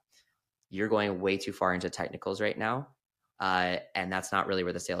 stop. You're going way too far into technicals right now. And that's not really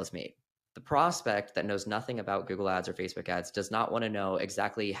where the sale is made. The prospect that knows nothing about Google ads or Facebook ads does not want to know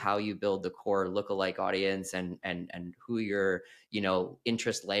exactly how you build the core lookalike audience and who you're,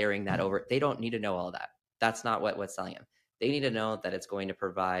 interest layering that over. They don't need to know all of that. That's not what's selling them. They need to know that it's going to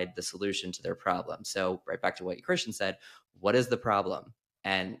provide the solution to their problem. So right back to what Christian said, what is the problem?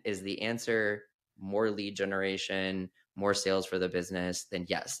 And is the answer more lead generation, more sales for the business? Then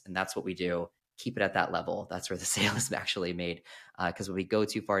yes. And that's what we do. Keep it at that level. That's where the sale is actually made. Because when we go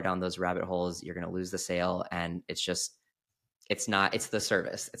too far down those rabbit holes, you're going to lose the sale. And it's the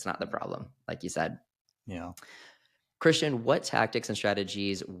service. It's not the problem, like you said. Yeah. Christian, what tactics and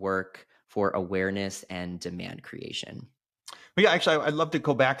strategies work for awareness and demand creation? Well, yeah, actually, I'd love to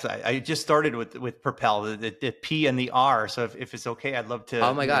go back. I just started with Propel, the P and the R. So if it's okay, I'd love to.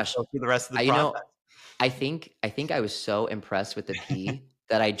 Oh my gosh, go through the rest of the process. I think I was so impressed with the P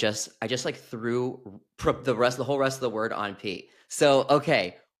that I just like threw the whole rest of the word on P. So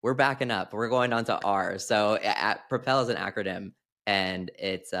okay, we're backing up. We're going on to R. So Propel is an acronym, and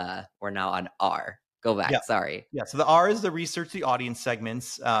it's we're now on R. Go back. Yeah. Sorry. Yeah. So the R is the research the audience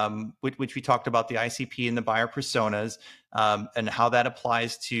segments, which we talked about, the ICP and the buyer personas, and how that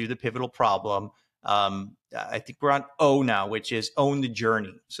applies to the pivotal problem. I think we're on O now, which is own the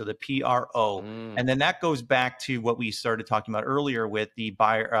journey. So the PRO, and then that goes back to what we started talking about earlier with the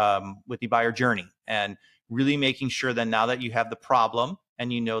buyer journey, and really making sure that now that you have the problem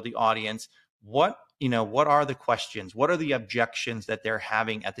and the audience, what are the questions? What are the objections that they're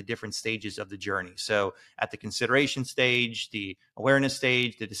having at the different stages of the journey? So at the consideration stage, the awareness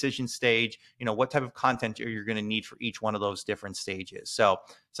stage, the decision stage, what type of content are you going to need for each one of those different stages? So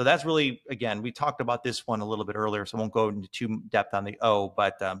that's really, again, we talked about this one a little bit earlier, so I won't go into too depth on the O,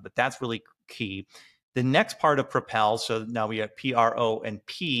 but that's really key. The next part of Propel, so now we have PRO and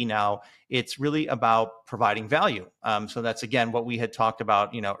P. Now it's really about providing value. So that's, again, what we had talked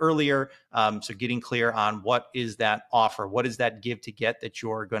about, earlier. So getting clear on what is that offer, what is that give to get that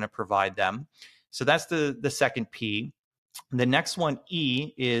you're going to provide them. So that's the second P. The next one,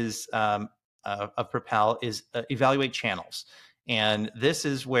 E, is of Propel, is evaluate channels. And this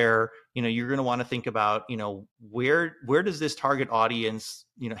is where, you're going to want to think about, where does this target audience,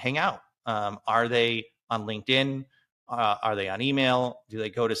 hang out? Are they on LinkedIn? Are they on email? Do they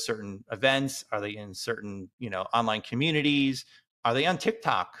go to certain events? Are they in certain, online communities? Are they on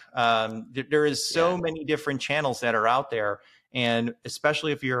TikTok? There is so many different channels that are out there. And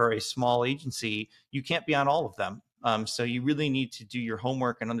especially if you're a small agency, you can't be on all of them. So you really need to do your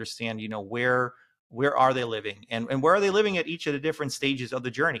homework and understand, where are they living, and where are they living at each of the different stages of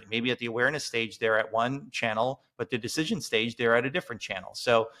the journey. Maybe at the awareness stage, they're at one channel, but the decision stage, they're at a different channel.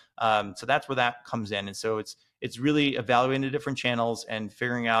 So that's where that comes in. And so it's really evaluating the different channels and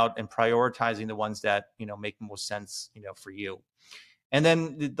figuring out and prioritizing the ones that, make the most sense, for you. And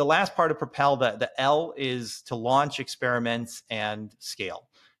then the last part of Propel, the L, is to launch, experiments, and scale.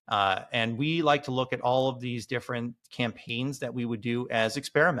 And we like to look at all of these different campaigns that we would do as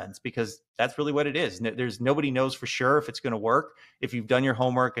experiments, because that's really what it is. Nobody knows for sure if it's going to work. If you've done your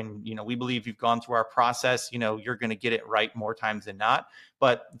homework and, we believe you've gone through our process, you're going to get it right more times than not.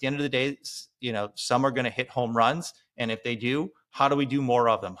 But at the end of the day, some are going to hit home runs. And if they do, how do we do more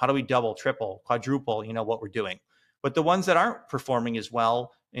of them? How do we double, triple, quadruple, what we're doing? But the ones that aren't performing as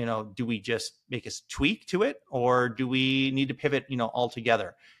well, do we just make a tweak to it, or do we need to pivot,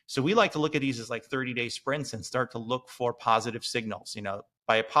 altogether? So we like to look at these as like 30-day sprints and start to look for positive signals.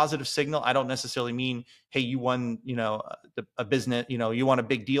 By a positive signal, I don't necessarily mean, hey, you won, a business, you want a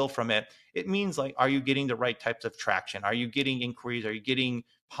big deal from it. It means like, are you getting the right types of traction? Are you getting inquiries? Are you getting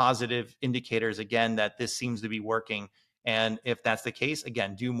positive indicators, again, that this seems to be working? And if that's the case,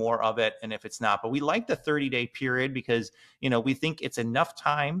 again, do more of it. And if it's not, but we like the 30-day period because, we think it's enough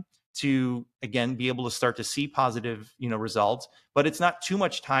time to, again, be able to start to see positive, results, but it's not too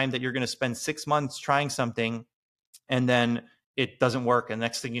much time that you're going to spend 6 months trying something and then it doesn't work. And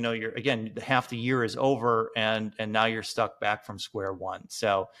next thing you know, you're, again, half the year is over and now you're stuck back from square one.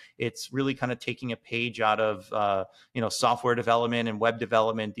 So it's really kind of taking a page out of, software development and web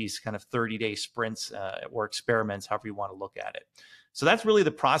development, these kind of 30-day sprints or experiments, however you want to look at it. So that's really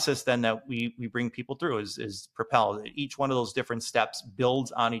the process then that we bring people through is Propel. Each one of those different steps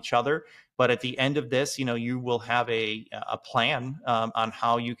builds on each other. But at the end of this, you will have a plan on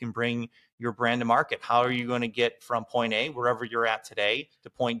how you can bring your brand to market. How are you going to get from point A, wherever you're at today, to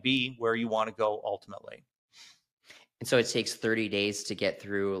point B, where you want to go ultimately? And so it takes 30 days to get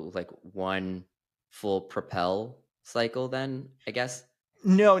through like one full Propel cycle then, I guess?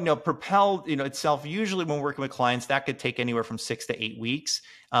 No, Propel, itself, usually when working with clients, that could take anywhere from 6 to 8 weeks.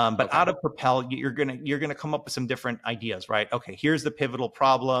 But Okay. out of Propel, you're gonna come up with some different ideas, right? Okay, here's the pivotal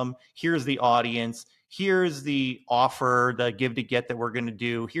problem. Here's the audience. Here's the offer, the give to get that we're going to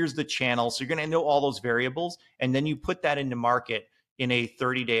do. Here's the channel. So you're going to know all those variables. And then you put that into market in a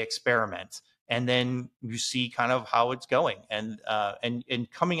 30-day experiment. And then you see kind of how it's going. And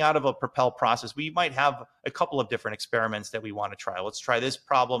coming out of a Propel process, we might have a couple of different experiments that we want to try. Let's try this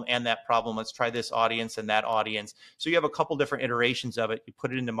problem and that problem. Let's try this audience and that audience. So you have a couple different iterations of it. You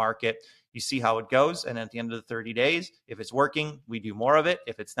put it into market, you see how it goes. And at the end of the 30 days, if it's working, we do more of it.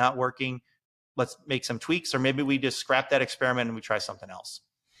 If it's not working, let's make some tweaks, or maybe we just scrap that experiment and we try something else.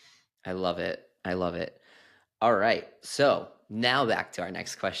 I love it. I love it. All right. So now back to our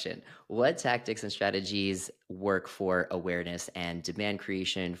next question. What tactics and strategies work for awareness and demand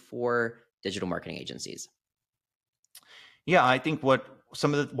creation for digital marketing agencies? Yeah, I think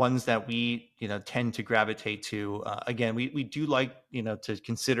some of the ones that we tend to gravitate to, again, we do like to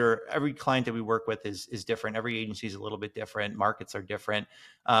consider every client that we work with is different. Every agency is a little bit different. Markets are different,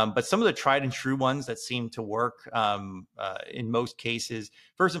 but some of the tried and true ones that seem to work in most cases,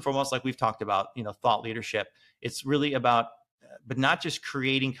 first and foremost, like we've talked about, thought leadership. It's really about, but not just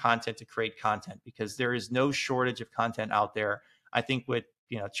creating content to create content, because there is no shortage of content out there. I think with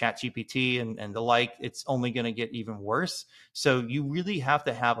Chat GPT and the like, it's only going to get even worse. So you really have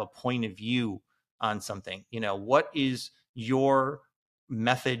to have a point of view on something. What is your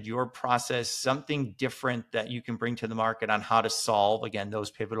method, your process, something different that you can bring to the market on how to solve, again,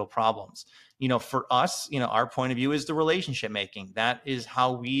 those pivotal problems. For us, our point of view is the relationship making. That is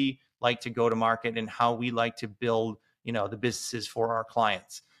how we like to go to market and how we like to build, the businesses for our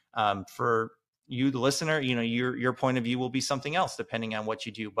clients. For you, the listener, your point of view will be something else depending on what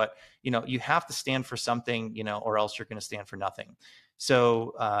you do. But, you have to stand for something, or else you're going to stand for nothing.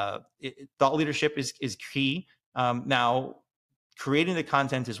 So thought leadership is key. Now, creating the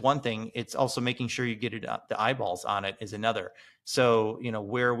content is one thing. It's also making sure you get the eyeballs on it is another. So,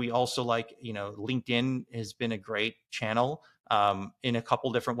 where we also like, LinkedIn has been a great channel in a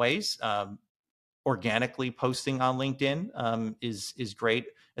couple different ways. Organically posting on LinkedIn is great,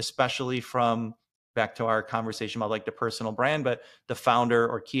 especially from back to our conversation about like the personal brand, but the founder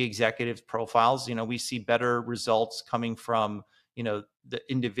or key executive profiles. We see better results coming from the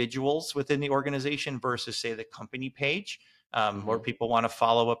individuals within the organization versus, say, the company page. More people want to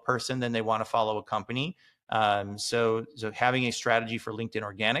follow a person than they want to follow a company. So having a strategy for LinkedIn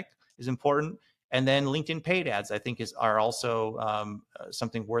organic is important. And then LinkedIn paid ads, I think, are also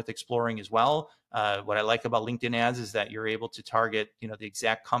something worth exploring as well. What I like about LinkedIn ads is that you're able to target, the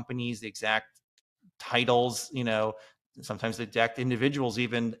exact companies, the exact titles, sometimes the exact individuals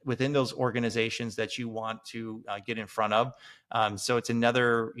even within those organizations that you want to get in front of. So it's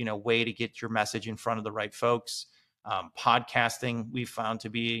another, way to get your message in front of the right folks. Podcasting we've found to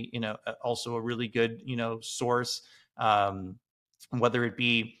be, also a really good, source, whether it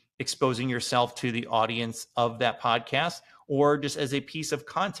be exposing yourself to the audience of that podcast or just as a piece of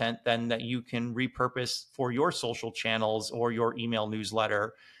content then that you can repurpose for your social channels or your email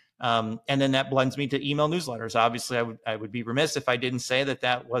newsletter. And then that blends me to email newsletters. Obviously, I would be remiss if I didn't say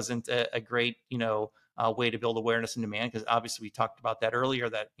that wasn't a great, way to build awareness and demand, because obviously we talked about that earlier,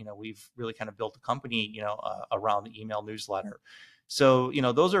 that, we've really kind of built a company, around the email newsletter. So,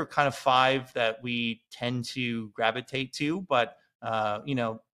 those are kind of 5 that we tend to gravitate to, but,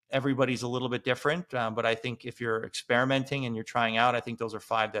 everybody's a little bit different. But I think if you're experimenting and you're trying out, I think those are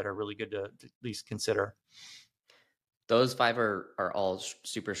 5 that are really good to at least consider. Those 5 are all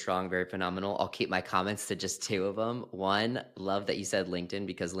super strong, very phenomenal. I'll keep my comments to just 2 of them. One, love that you said LinkedIn,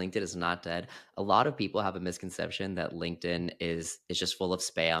 because LinkedIn is not dead. A lot of people have a misconception that LinkedIn is just full of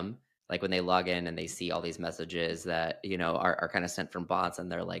spam. Like when they log in and they see all these messages that, are kind of sent from bots, and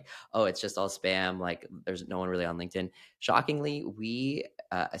they're like, oh, it's just all spam. Like there's no one really on LinkedIn. Shockingly, we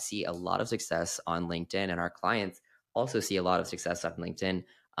see a lot of success on LinkedIn, and our clients also see a lot of success on LinkedIn.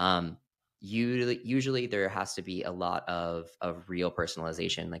 Usually there has to be a lot of real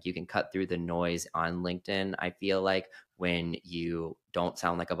personalization. Like you can cut through the noise on LinkedIn, I feel like, when you don't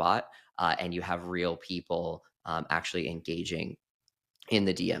sound like a bot, and you have real people actually engaging in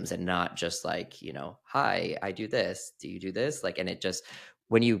the DMs, and not just like, hi, I do this, do you do this? Like, and it just,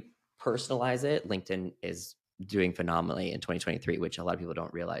 when you personalize it, LinkedIn is doing phenomenally in 2023, which a lot of people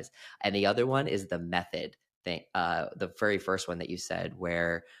don't realize. And the other one is the method thing. The very first one that you said,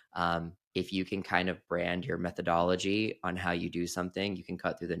 where if you can kind of brand your methodology on how you do something, you can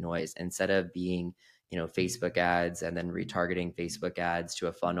cut through the noise. Instead of being, Facebook ads and then retargeting Facebook ads to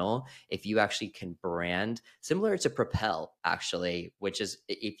a funnel, if you actually can brand, similar to Propel, actually, which is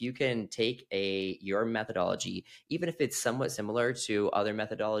if you can take your methodology, even if it's somewhat similar to other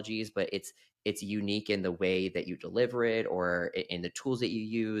methodologies, but it's unique in the way that you deliver it, or in the tools that you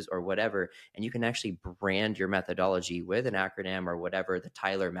use, or whatever, and you can actually brand your methodology with an acronym or whatever, the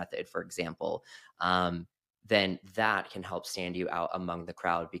Tyler method, for example, then that can help stand you out among the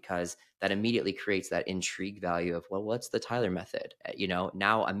crowd, because that immediately creates that intrigue value of, well, what's the Tyler method?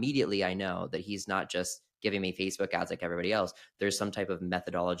 Now immediately I know that he's not just giving me Facebook ads like everybody else. There's some type of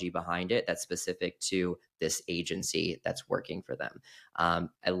methodology behind it that's specific to this agency that's working for them.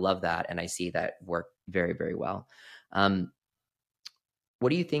 I love that. And I see that work very, very well. What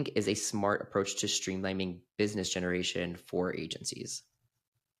do you think is a smart approach to streamlining business generation for agencies?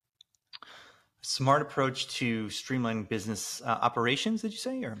 Smart approach to streamlining business operations, did you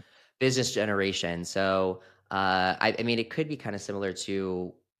say? Or Business generation. So, I mean, it could be kind of similar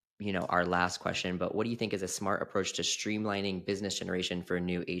to, our last question, but what do you think is a smart approach to streamlining business generation for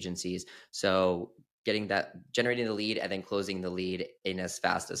new agencies? So generating the lead and then closing the lead in as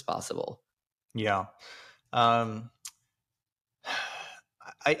fast as possible. Yeah. I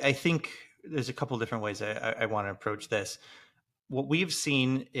think there's a couple different ways I want to approach this. What we've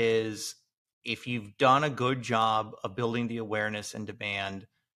seen is, if you've done a good job of building the awareness and demand,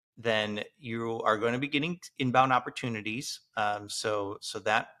 then you are going to be getting inbound opportunities. So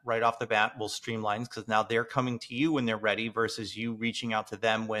that right off the bat will streamline, because now they're coming to you when they're ready, versus you reaching out to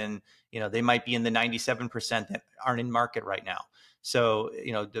them when, they might be in the 97% that aren't in market right now. So,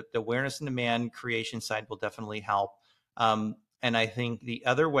 the awareness and demand creation side will definitely help. And I think the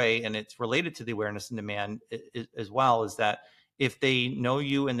other way, and it's related to the awareness and demand as well, is that if they know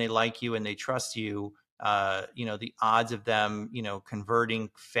you and they like you and they trust you, the odds of them, converting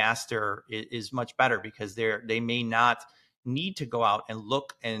faster is much better, because they may not need to go out and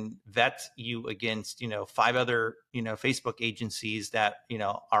look and vet you against, 5 other, Facebook agencies that,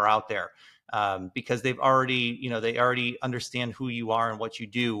 are out there, because they've already, they already understand who you are and what you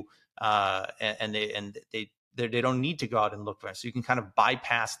do, and they don't need to go out and look for it. So you can kind of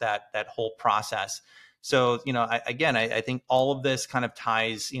bypass that whole process. So, I think all of this kind of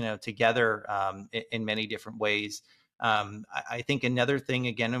ties, together in many different ways. I think another thing,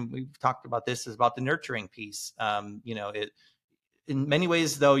 again, and we've talked about this, is about the nurturing piece. In many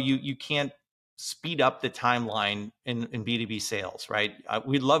ways, though, you can't speed up the timeline in B2B sales, right?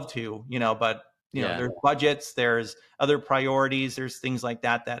 We'd love to, but there's budgets, there's other priorities, there's things like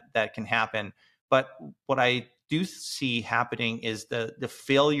that can happen. But what I do see happening is the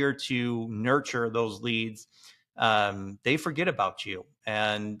failure to nurture those leads. They forget about you,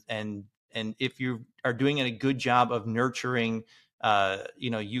 and if you are doing a good job of nurturing,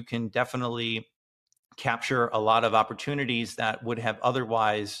 you can definitely capture a lot of opportunities that would have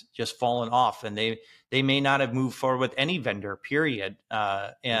otherwise just fallen off, and they may not have moved forward with any vendor, period.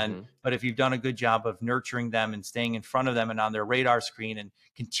 And Mm-hmm. But if you've done a good job of nurturing them and staying in front of them and on their radar screen, and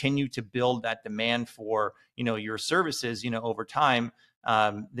continue to build that demand for your services over time,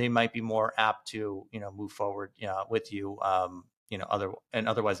 they might be more apt to move forward with you.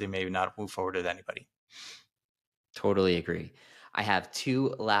 Otherwise they may not have moved forward with anybody. Totally agree. I have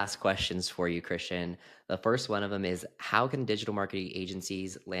two last questions for you, Christian. The first one of them is, how can digital marketing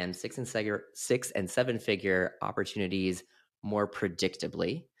agencies land six and seven figure opportunities more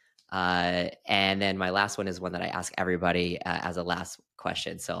predictably? And then my last one is one that I ask everybody as a last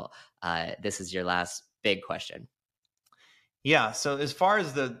question. So this is your last big question. Yeah. So as far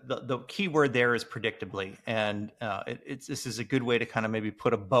as the key word there is predictably, and this is a good way to kind of maybe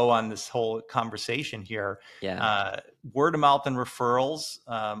put a bow on this whole conversation here. Yeah. Word of mouth and referrals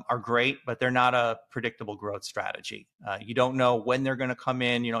are great, but they're not a predictable growth strategy. You don't know when they're going to come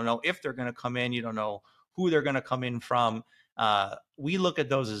in. You don't know if they're going to come in. You don't know who they're going to come in from. We look at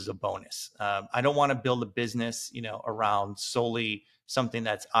those as a bonus. I don't want to build a business, around solely something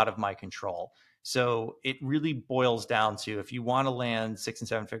that's out of my control. So it really boils down to, if you want to land 6 and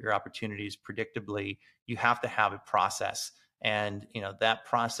 7 figure opportunities predictably, you have to have a process. And, that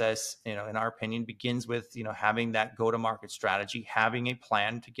process, in our opinion, begins with, having that go-to-market strategy, having a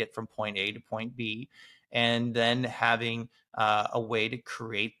plan to get from point A to point B, and then having a way to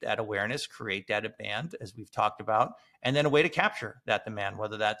create that awareness, create that demand, as we've talked about, and then a way to capture that demand,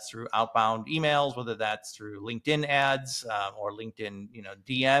 whether that's through outbound emails, whether that's through LinkedIn ads, or LinkedIn,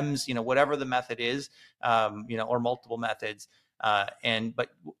 DMs, whatever the method is, or multiple methods. But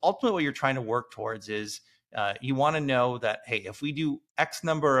ultimately what you're trying to work towards is, you want to know that, hey, if we do X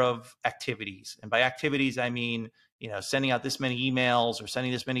number of activities, and by activities, I mean, sending out this many emails or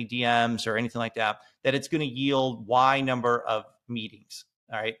sending this many DMs or anything like that, that it's going to yield Y number of meetings.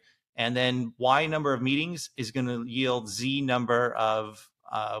 All right. And then Y number of meetings is going to yield Z number of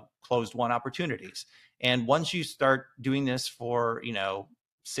closed won opportunities. And once you start doing this for,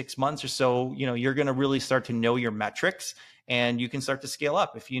 6 months or so, you're going to really start to know your metrics, and you can start to scale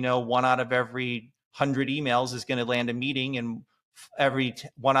up. If one out of every 100 emails is going to land a meeting, and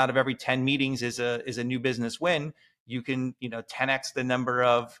one out of every 10 meetings is a new business win, you can 10x the number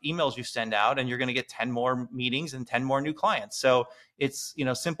of emails you send out, and you're going to get 10 more meetings and 10 more new clients. So it's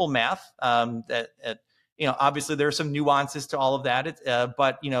simple math. Obviously there are some nuances to all of that,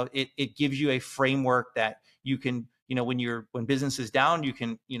 but it gives you a framework that you can, when business is down, you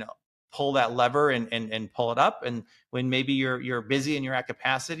can pull that lever and pull it up. And when maybe you're busy and you're at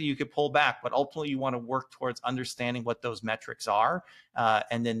capacity, you could pull back. But ultimately, you want to work towards understanding what those metrics are,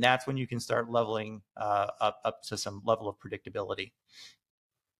 and then that's when you can start leveling up to some level of predictability.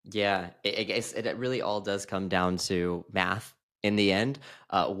 Yeah, I guess it really all does come down to math in the end.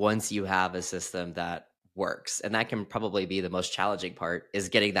 Once you have a system that works, and that can probably be the most challenging part, is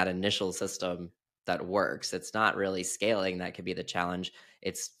getting that initial system that works. It's not really scaling that could be the challenge.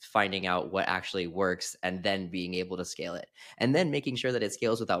 It's finding out what actually works and then being able to scale it, and then making sure that it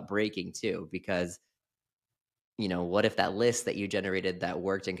scales without breaking too. Because what if that list that you generated that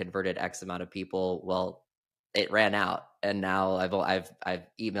worked and converted X amount of people, well, it ran out, and now I've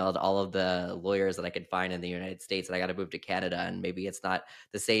emailed all of the lawyers that I could find in the United States, and I got to move to Canada, and maybe it's not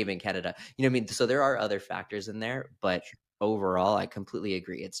the same in Canada. You know what I mean? So there are other factors in there, but overall, I completely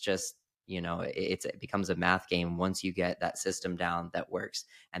agree. It's just it becomes a math game once you get that system down that works,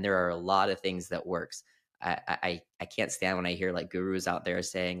 and there are a lot of things that works. I can't stand when I hear like gurus out there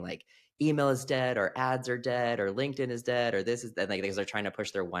saying like email is dead, or ads are dead, or LinkedIn is dead, or this is dead, like, because they're trying to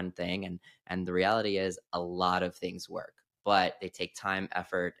push their one thing. And the reality is a lot of things work, but they take time,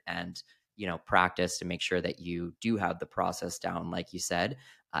 effort, and practice to make sure that you do have the process down, like you said,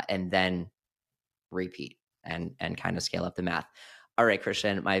 and then repeat and kind of scale up the math. All right,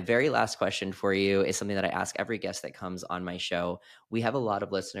 Christian, my very last question for you is something that I ask every guest that comes on my show. We have a lot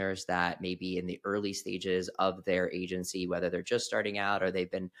of listeners that may be in the early stages of their agency, whether they're just starting out or they've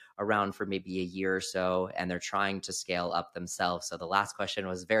been around for maybe a year or so, and they're trying to scale up themselves. So the last question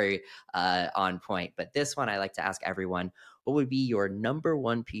was very on point, but this one I like to ask everyone: what would be your number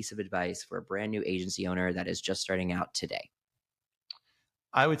one piece of advice for a brand new agency owner that is just starting out today?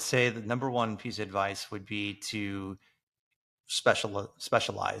 I would say the number one piece of advice would be to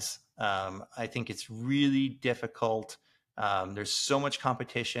specialize. I think it's really difficult There's so much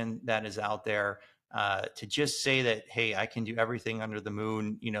competition that is out there. To just say that, hey, I can do everything under the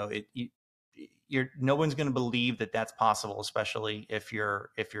moon, no one's going to believe that that's possible, especially if you're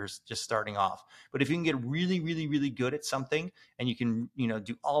just starting off. But if you can get really, really, really good at something, and you can,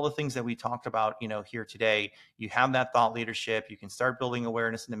 do all the things that we talked about, here today, you have that thought leadership, you can start building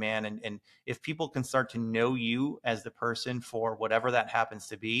awareness and demand. And if people can start to know you as the person for whatever that happens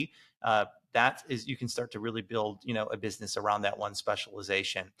to be, you can start to really build, a business around that one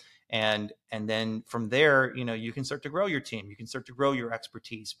specialization. And then from there, you can start to grow your team, you can start to grow your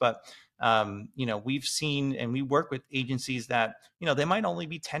expertise. But, we've seen, and we work with agencies that, they might only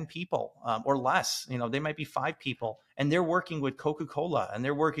be 10 people or less, they might be 5 people, and they're working with Coca-Cola, and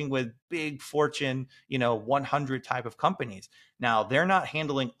they're working with big Fortune, 100 type of companies. Now, they're not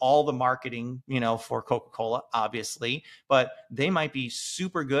handling all the marketing, for Coca-Cola, obviously, but they might be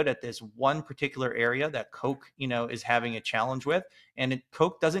super good at this one particular area that Coke, is having a challenge with. And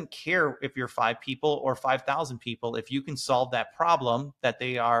Coke doesn't care if you're 5 people or 5,000 people. If you can solve that problem that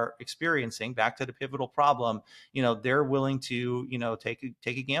they are experiencing, back to the pivotal problem, they're willing to, take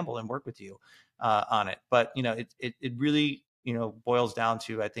a gamble and work with you on it. But, it really, boils down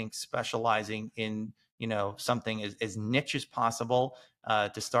to, I think, specializing in, something as niche as possible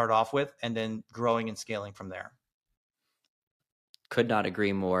to start off with, and then growing and scaling from there. Could not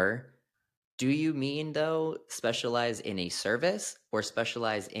agree more. Do you mean, though, specialize in a service or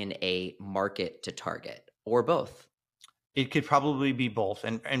specialize in a market to target, or both? It could probably be both.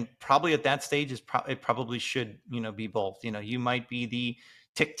 And probably at that stage, it probably should, be both. You might be the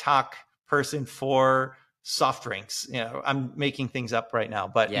TikTok person for soft drinks. I'm making things up right now,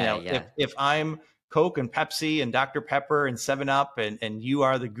 but if I'm Coke and Pepsi and Dr. Pepper and 7-Up and you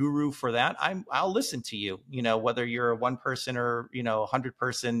are the guru for that, I'll listen to you, whether you're a 1 person or, 100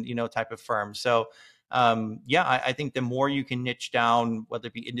 person, type of firm. So, I think the more you can niche down, whether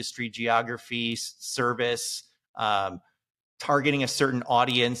it be industry, geography, service, targeting a certain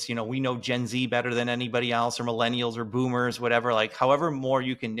audience, we know Gen Z better than anybody else, or millennials or boomers, whatever, like however more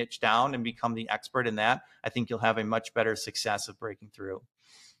you can niche down and become the expert in that, I think you'll have a much better success of breaking through.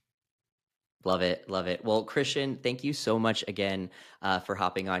 Love it. Love it. Well, Christian, thank you so much again for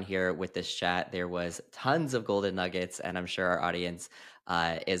hopping on here with this chat. There was tons of golden nuggets, and I'm sure our audience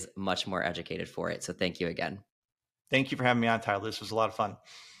is much more educated for it. So thank you again. Thank you for having me on, Tyler. This was a lot of fun.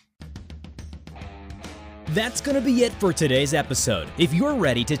 That's going to be it for today's episode. If you're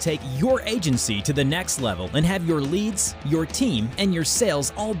ready to take your agency to the next level and have your leads, your team, and your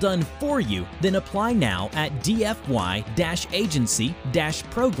sales all done for you, then apply now at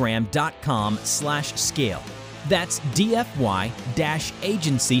dfy-agency-program.com/scale. That's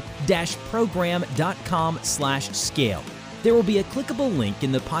dfy-agency-program.com/scale. There will be a clickable link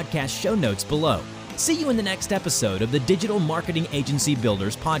in the podcast show notes below. See you in the next episode of the Digital Marketing Agency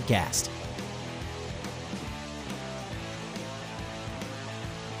Builders Podcast.